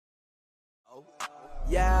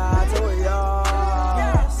Yeah, I told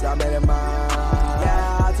y'all. So I made it mine.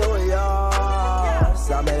 Yeah, I told y'all.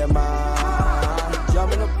 So I made it mine.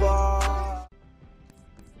 Jump in the ball.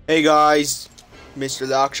 Hey guys, Mr.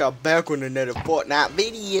 Lockshot back with another Fortnite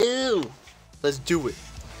video. Let's do it.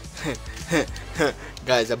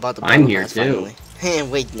 Guys, I bought the I'm here pass too.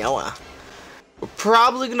 Finally. Wait, Noah. We're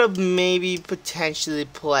probably gonna maybe potentially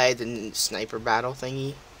play the sniper battle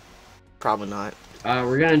thingy. Probably not.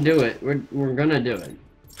 We're gonna do it. We're gonna do it.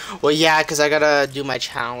 Well, yeah, because I gotta do my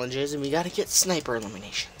challenges and we gotta get sniper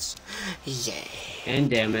eliminations. Yay. And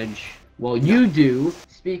damage. Well, you do.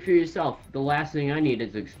 Speak for yourself. The last thing I need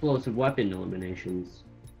is explosive weapon eliminations.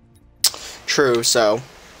 True, so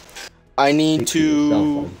I need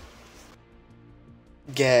to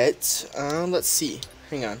get, let's see.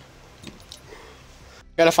 Hang on.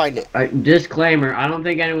 Gotta find it. Disclaimer, I don't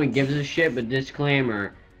think anyone gives a shit, but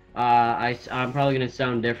disclaimer, I'm probably gonna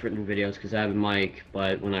sound different in videos because I have a mic,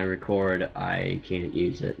 but when I record, I can't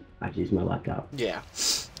use it. I have to use my laptop. Yeah.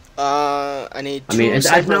 I need two it's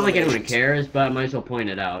not like anyone eliminations. cares, but I might as well point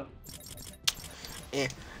it out. Yeah.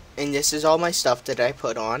 And this is all my stuff that I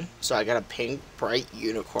put on. So I got a pink, bright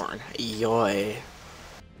unicorn. Yoy.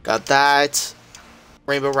 Got that.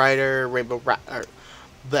 Rainbow Rider, Rainbow Rider,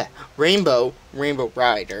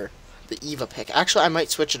 the Eva pick. Actually, I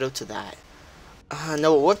might switch it out to that.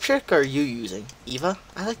 No, what pick are you using? Eva?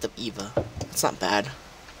 I like the Eva. It's not bad.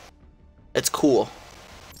 It's cool.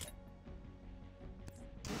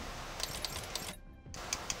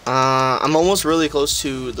 I'm almost really close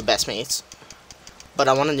to the best mates. But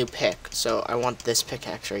I want a new pick, so I want this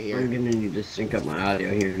pickaxe right here. I'm gonna need to sync up my audio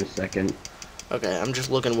here in a second. Okay, I'm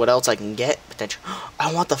just looking what else I can get. Potential.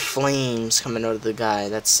 I want the flames coming out of the guy.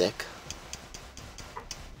 That's sick.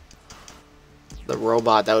 The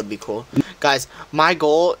robot, that would be cool. Guys, my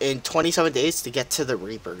goal in 27 days is to get to the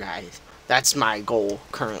Reaper, guys. That's my goal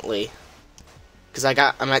currently. Because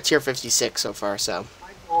I'm at tier 56 so far, so.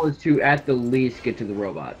 My goal is to at the least get to the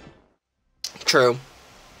robot. True.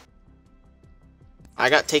 I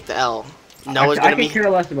got take the L. I can care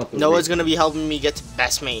less about the Noah's gonna be helping me get to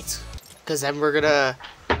best mates. Cause then we're gonna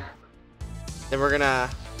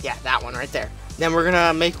yeah, that one right there. Then we're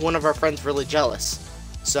gonna make one of our friends really jealous.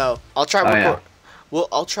 So I'll try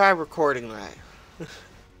I'll try recording that.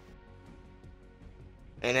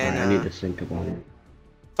 And then I need to sync up on it.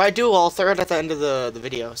 if I do, I'll throw it at the end of the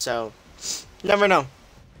video, so never know.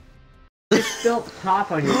 It's still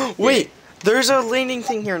top on your Wait, there's a landing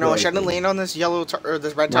thing here. No, I shouldn't land on this yellow or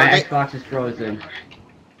this red target. My Xbox is frozen.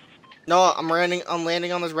 No, I'm landing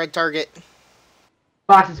on this red target.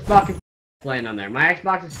 Xbox is fucking playing on there. My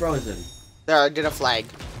Xbox is frozen. There, I did a flag.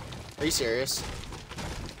 Are you serious?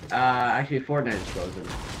 Actually, Fortnite is frozen.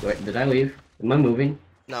 Wait, did I leave? Am I moving?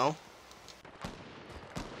 No.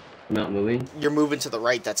 I'm not moving? You're moving to the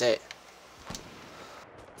right, that's it.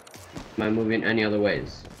 Am I moving any other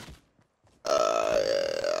ways?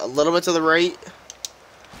 A little bit to the right.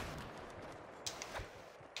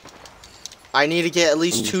 I need to get at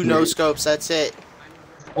least 2 no-scopes, that's it.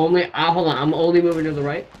 Hold on, I'm only moving to the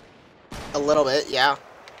right? A little bit, yeah.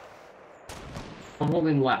 I'm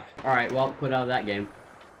holding left. Alright, well, put out of that game.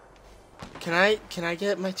 Can I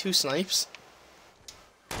get my 2 snipes?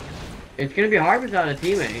 It's gonna be hard without a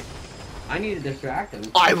teammate. I need to distract him.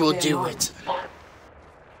 I will do it.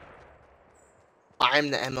 I'm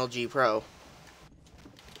the MLG Pro.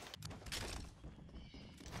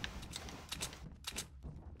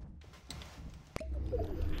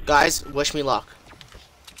 Guys, wish me luck.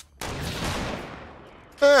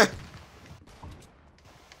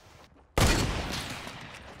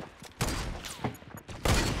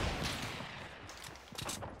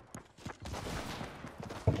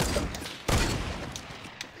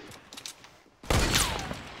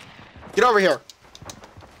 Get over here.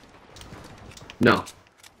 No.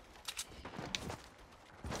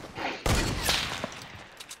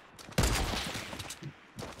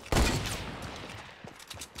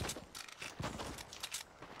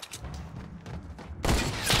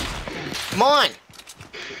 Come on!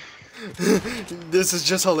 This is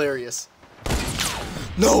just hilarious.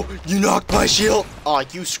 No! You knocked my shield! Aw,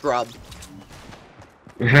 you scrub.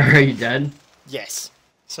 Are you dead? Yes.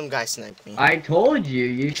 Some guy sniped me. I told you,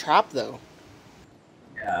 you Trapped though.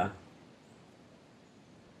 Yeah.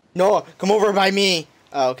 Noah, come over by me!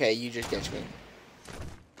 Oh, okay, you just ditched me.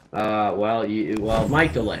 Well,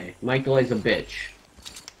 Mike Delay. Mike Delay's a bitch.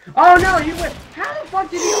 Oh no, you went. How the fuck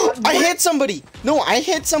did you? I hit somebody! No, I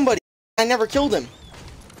hit somebody! I never killed him.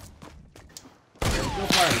 That's still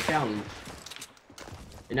part of the challenge.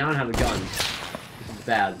 And I don't have a gun. This is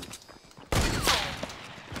bad.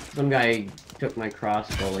 Some guy took my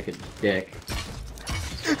crossbow like a dick.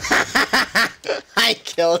 I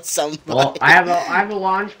killed somebody. Well, I have a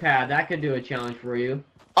launch pad. That could do a challenge for you.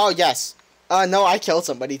 Oh, yes. No, I killed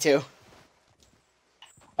somebody, too.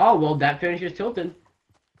 Oh, well, that finishes tilted.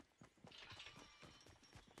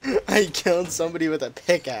 I killed somebody with a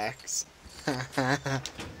pickaxe.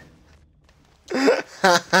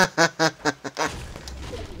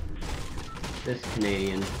 This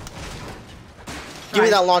Canadian. Give me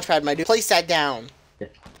that launch pad, my dude. Place that down.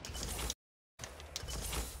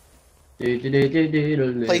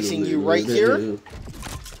 Placing you right here.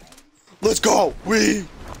 Let's go.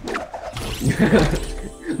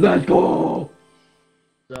 Let's go.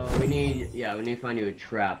 So we need to find you a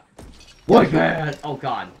trap. What man? Oh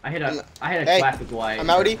god, I hit a Hey, classic light. I'm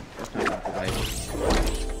outie. That's not classic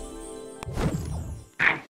light.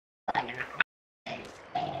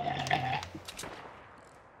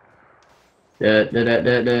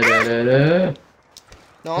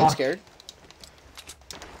 No, I'm scared.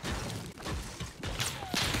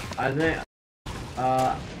 I think.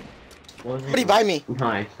 What was it? Somebody by me.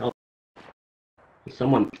 Nice. Oh.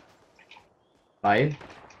 Someone. Five.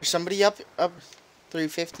 Somebody up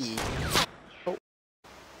 350. Oh.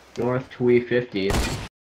 North 250.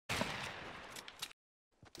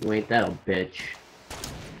 Wait, that a bitch.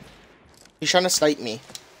 He's trying to snipe me.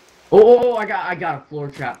 Oh, I got a floor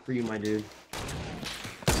trap for you, my dude.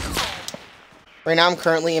 Right now, I'm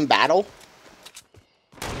currently in battle.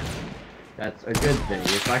 That's a good thing.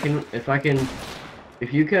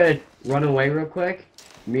 If you could run away real quick,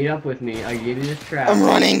 meet up with me. I give you this trap. I'm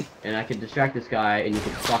running. And I could distract this guy, and you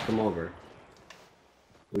could fuck him over.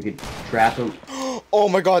 We could trap him. Oh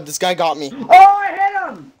my god, this guy got me. Oh, I hit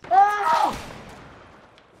him! Oh!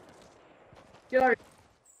 Get out.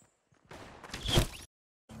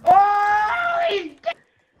 Oh, he's dead.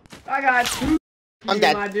 I got two. I'm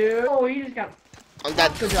dead. My dude. Oh, he just got. I'm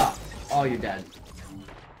dead. Good job. Oh, you're dead.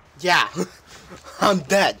 Yeah, I'm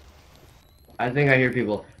dead. I think I hear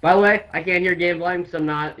people. By the way, I can't hear gameplay because I'm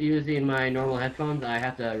not using my normal headphones. I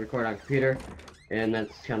have to record on computer, and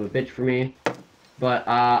that's kind of a bitch for me. But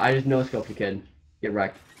I just no-scope you, kid. Get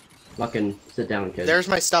wrecked. Fucking sit down, kid. There's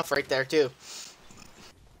my stuff right there too.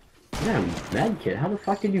 Yeah, med kid. How the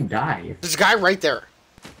fuck did you die? There's a guy right there.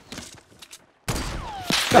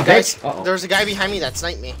 Oh, Guys, uh-oh. there's a guy behind me that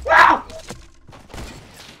sniped me. Wow!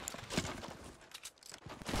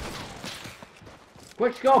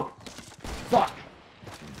 Quick scope! Fuck!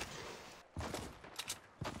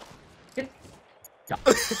 Get...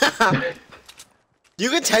 You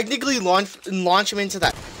could technically launch him into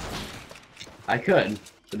that. I could,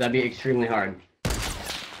 but that'd be extremely hard.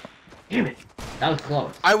 Damn it! That was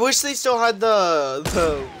close. I wish they still had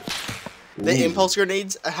the impulse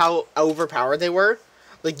grenades. How overpowered they were.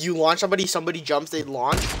 Like you launch somebody jumps, they'd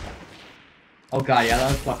launch. Oh god, yeah,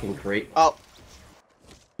 that was fucking great. Oh.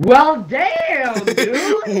 Well, damn,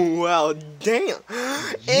 dude! Well, damn.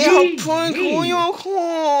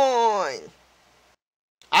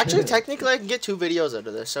 Actually, technically, I can get 2 videos out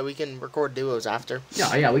of this, so we can record duos after.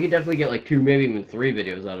 Yeah, we could definitely get like 2, maybe even 3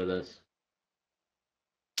 videos out of this.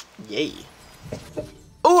 Yay.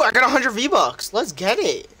 Oh, I got 100 V-Bucks. Let's get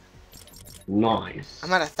it. Nice.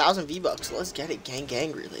 I'm at 1,000 V-Bucks. Let's get it.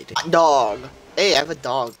 Gang related. Dog. Hey, I have a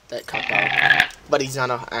dog. That cut dog. But he's not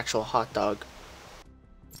an actual hot dog.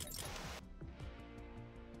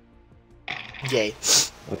 Yay.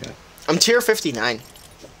 Okay. I'm tier 59.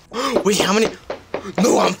 Wait, how many?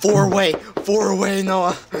 No, I'm 4 away. 4 away,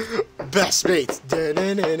 Noah. Best mates.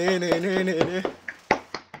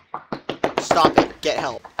 Stop it. Get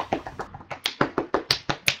help.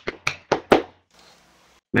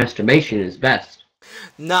 Masturbation is best.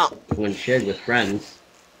 No. When shared with friends.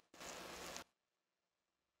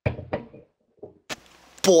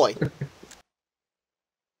 Boy.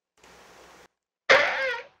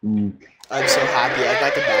 I'm so happy I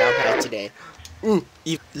got the battle pad today.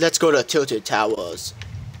 Let's go to Tilted Towers.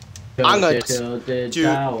 I'm gonna Tilted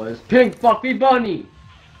Towers. Pink fluffy bunny.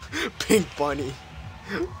 Pink bunny.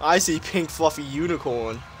 I see pink fluffy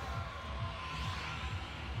unicorn.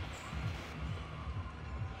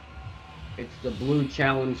 It's the blue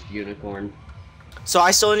challenged unicorn. So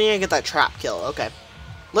I still need to get that trap kill. Okay.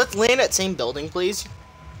 Let's land at same building, please.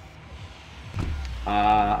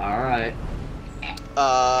 Alright.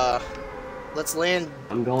 Let's land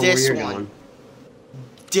I'm going this where you're one. going.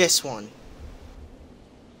 This one.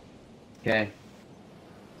 Okay.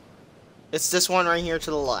 It's this one right here to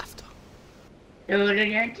the left. Do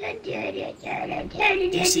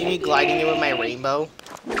you see me gliding in with my rainbow?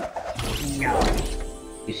 No.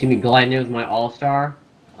 You see me gliding in with my all-star?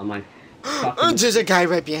 On my fucking... There's a guy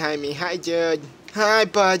right behind me. Hi, dude. Hi,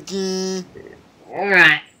 buddy.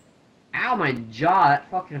 Alright. Ow. Ow, my jaw, that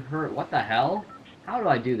fucking hurt. What the hell? How do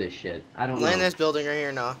I do this shit? I don't know. Land this building right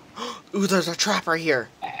here now. Ooh, there's a trap right here.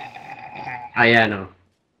 Oh yeah, no.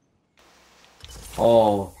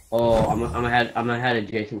 Oh, I'm ahead of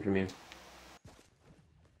Jason from you.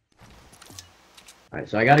 Alright,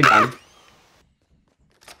 so I got a gun.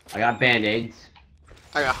 I got band-aids.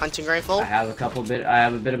 I got a hunting rifle. I have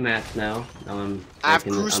a bit of mats now. I have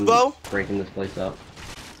crucible. I'm breaking this place up.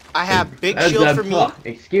 I have big shield for me.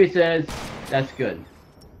 Excuses. That's good.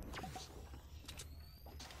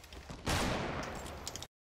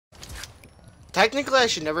 Technically, I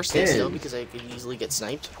should never stay still because I could easily get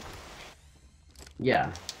sniped.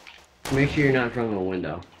 Yeah. Make sure you're not in front of a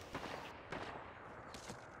window.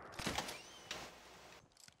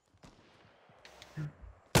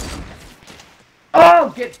 Oh,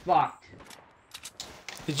 get fucked.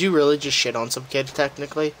 Did you really just shit on some kid,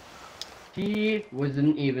 technically? He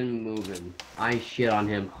wasn't even moving. I shit on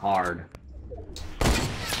him hard.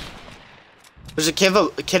 There's a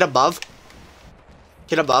kid above.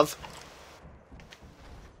 Kid above.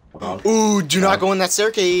 Ooh, do not go in that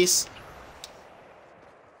staircase.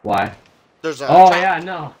 Why? There's a trap. Yeah,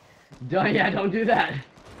 no. Yeah, don't do that.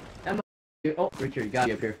 Oh, Richard, you got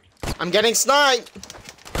me up here. I'm getting sniped.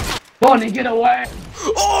 Bonnie, get away!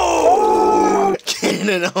 Oh!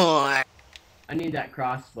 Get on. I need that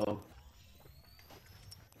crossbow.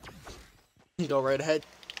 Go right ahead.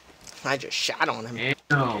 I just shot on him.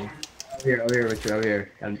 No. Over here, Richard, over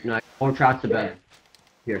here. No, more traps to bed.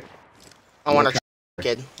 Here. I want a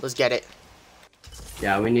kid. Let's get it.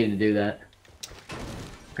 Yeah, we need to do that.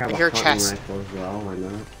 Grab I hear chest. Rifle as well, why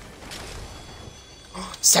not?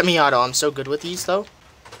 Semi-auto. I'm so good with these, though.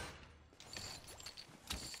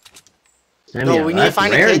 No, we need to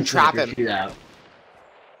find a kid and trap him. Shootout.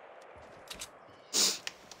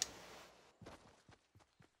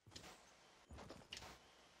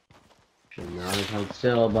 Should not have held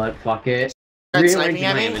still, but fuck it. Sniping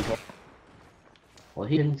at me? Well,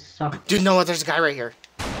 he didn't suck. Dude, no, there's a guy right here.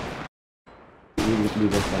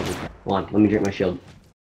 Hold on, let me drink my shield.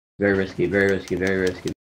 Very risky, very risky, very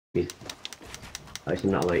risky. At least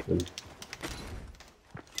I'm not late.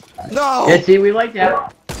 No! Yeah, see, we like to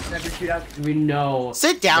have every shootout because we know.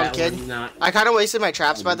 Sit down, kid. I kind of wasted my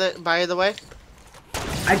traps by the way.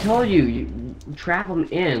 I told you, you trap them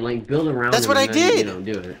in, like build around. That's what I did. You know,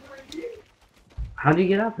 do it. How do you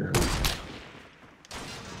get up there?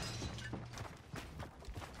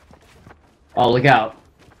 Oh, look out!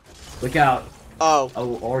 Look out! Oh.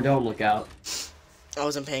 Oh, or don't look out. I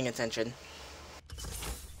wasn't paying attention.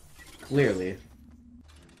 Clearly.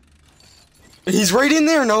 He's right in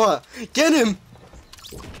there, Noah. Get him.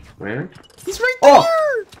 Where? He's right there.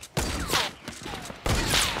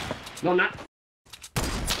 No, not.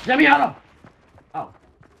 Semi-auto. Oh.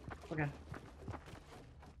 Okay.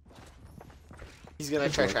 He's gonna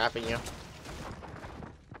try trapping you.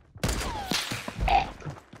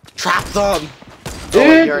 Trap them.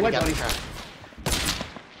 Dude, you already got the trap.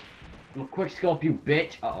 I'm a quick scope, you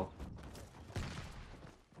bitch. Uh oh.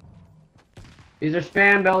 These are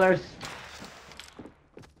spam builders.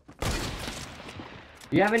 Do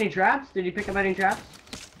you have any traps? Did you pick up any traps?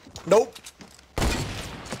 Nope.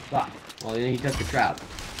 Fuck. Well, then he took the trap.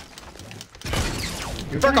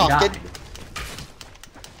 You're Fuck off, kid.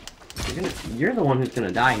 You're the one who's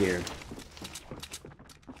gonna die here.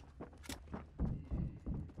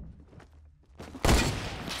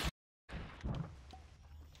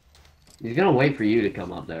 He's gonna wait for you to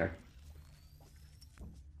come up there.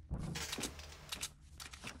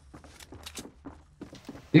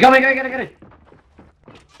 You got me, get it.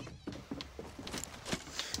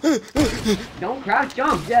 Don't crouch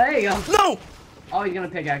jump. Yeah, there you go. No. Oh, he's gonna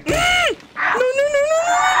pickaxe. No.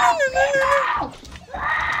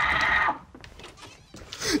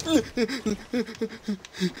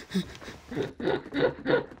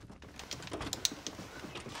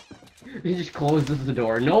 He just closes the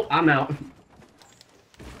door. Nope, I'm out.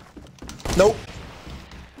 Nope.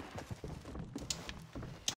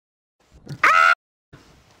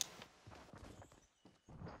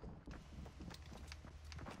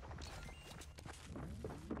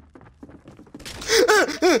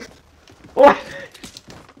 What?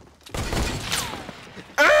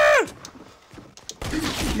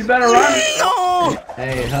 You better run! No!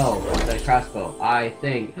 Hey, hell, what's that crossbow? I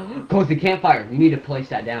think. Close the campfire. You need to place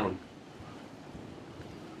that down.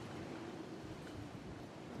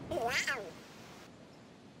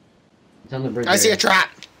 It's on the bridge. I see a trap.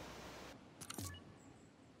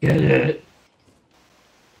 Get it.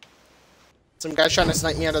 Some guy's trying to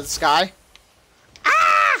snipe me out of the sky.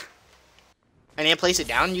 Ah! I need to place it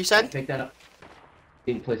down, you said? Pick that up.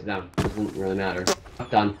 You need to place it down. Doesn't really matter. I'm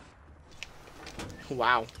done.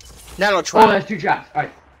 Wow. Not a trap. Oh, that's 2 traps.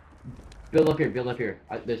 Alright. Build up here, build up here.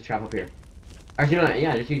 There's a trap up here. Actually, no,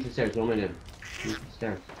 yeah, just use the stairs. What am I doing? Use the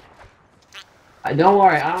stairs. Don't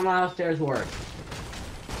worry, I don't know how stairs work.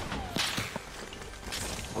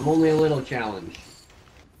 I'm only a little challenged.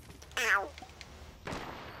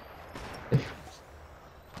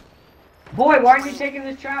 Boy, why are you taking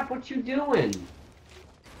this trap? What you doing?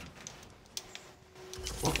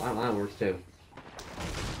 Oh, wow, that works too.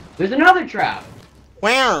 There's another trap!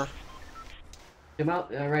 Where? Come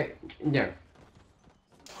out, right there.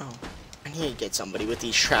 Oh, I need to get somebody with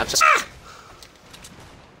these traps.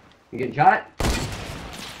 You getting shot?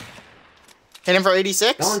 Hit him for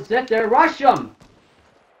 86? Don't sit there, rush him!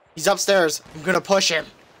 He's upstairs. I'm gonna push him.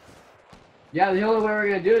 Yeah, the only way we're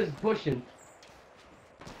gonna do it is push him.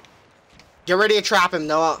 Get ready to trap him,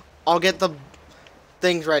 Noah. I'll get the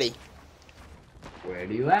things ready. Where are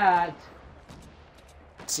you at?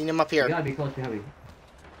 Seen him up here. You gotta be close behind me.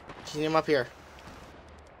 Seen him up here.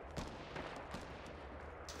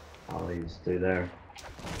 Oh, he's through there.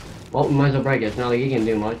 Well, we might as well break it. It's not like he can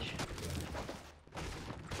do much.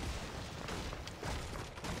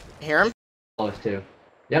 Hear him? Close too.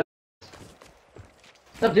 Yep.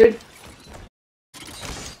 What's up, dude?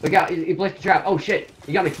 We got. He placed the trap. Oh shit!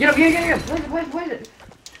 You got me. Get him! Get him! Get him! Place it!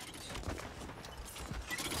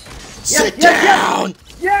 Sit down!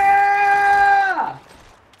 Yeah!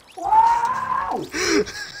 Wow!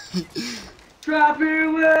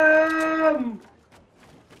 Trapping him!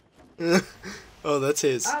 Oh, that's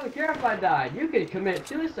his. I don't care if I died. You can commit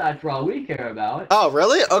suicide for all we care about. Oh,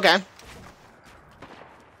 really? Okay.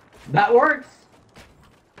 That works.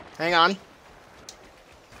 Hang on.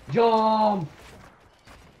 Jump.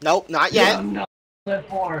 Nope, not yet. Jump, no, flip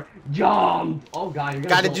for jump. Oh god, you're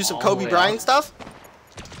gonna Gotta go do some all Kobe the way Bryant up. stuff.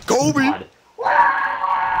 Kobe! God.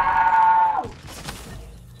 Wow!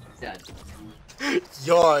 Dead.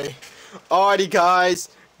 Yoy. Alrighty, guys.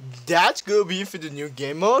 That's gonna be it for the new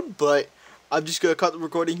game mode, but I'm just gonna cut the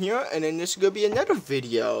recording here, and then this is gonna be another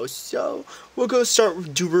video. So, we're gonna start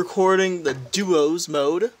recording the duos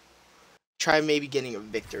mode. Try maybe getting a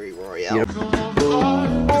victory royale. Yep.